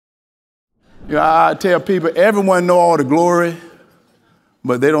You know, I tell people, everyone know all the glory,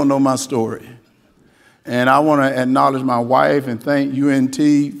 but they don't know my story. And I want to acknowledge my wife and thank UNT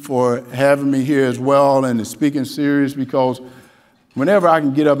for having me here as well in the speaking series, because whenever I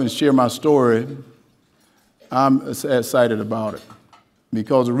can get up and share my story, I'm excited about it.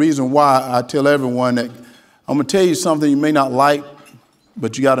 Because the reason why I tell everyone that I'm going to tell you something you may not like,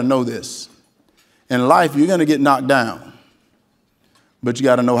 but you got to know this. In life, you're going to get knocked down, but you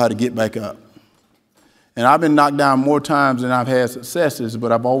got to know how to get back up. And I've been knocked down more times than I've had successes,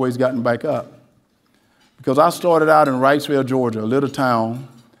 but I've always gotten back up. Because I started out in Wrightsville, Georgia, a little town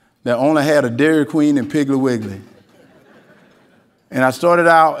that only had a Dairy Queen and Piggly Wiggly. And I started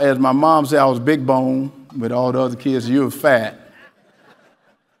out, as my mom said, I was big bone, with all the other kids, you were fat.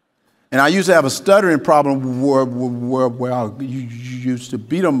 And I used to have a stuttering problem where I used to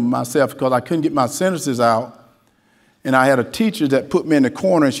beat them myself because I couldn't get my sentences out. And I had a teacher that put me in the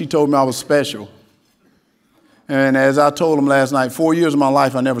corner, and she told me I was special. And as I told them last night, 4 years of my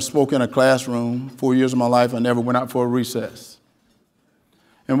life, I never spoke in a classroom. 4 years of my life, I never went out for a recess.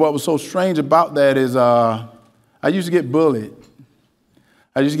 And what was so strange about that is I used to get bullied.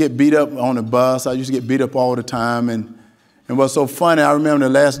 I used to get beat up on the bus. I used to get beat up all the time. And what's so funny, I remember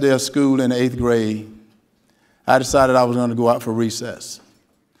the last day of school in the 8th grade, I decided I was going to go out for recess.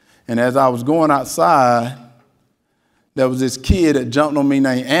 And as I was going outside, there was this kid that jumped on me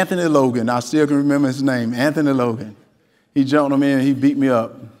named Anthony Logan. I still can remember his name, Anthony Logan. He jumped on me and he beat me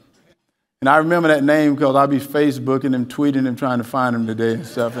up. And I remember that name because I'd be Facebooking him, tweeting him, trying to find him today and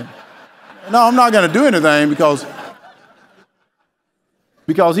stuff. And no, I'm not going to do anything because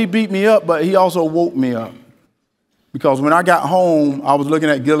he beat me up, but he also woke me up. Because when I got home, I was looking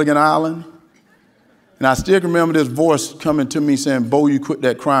at Gilligan Island, and I still can remember this voice coming to me saying, "Bo, you quit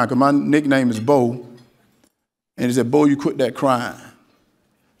that crying," because my nickname is Bo. And he said, "Bo, you quit that crying."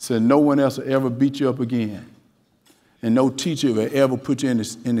 Said, "No one else will ever beat you up again. And no teacher will ever put you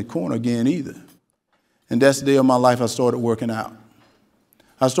in the corner again either." And that's the day of my life I started working out.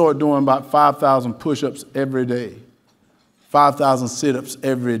 I started doing about 5,000 push-ups every day, 5,000 sit-ups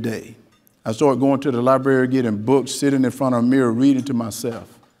every day. I started going to the library, getting books, sitting in front of a mirror, reading to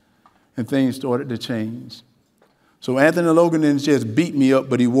myself. And things started to change. So Anthony Logan didn't just beat me up,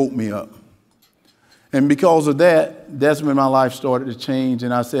 but he woke me up. And because of that, that's when my life started to change.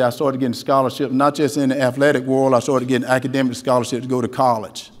 And I started getting scholarships, not just in the athletic world. I started getting academic scholarships to go to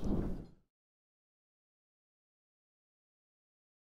college.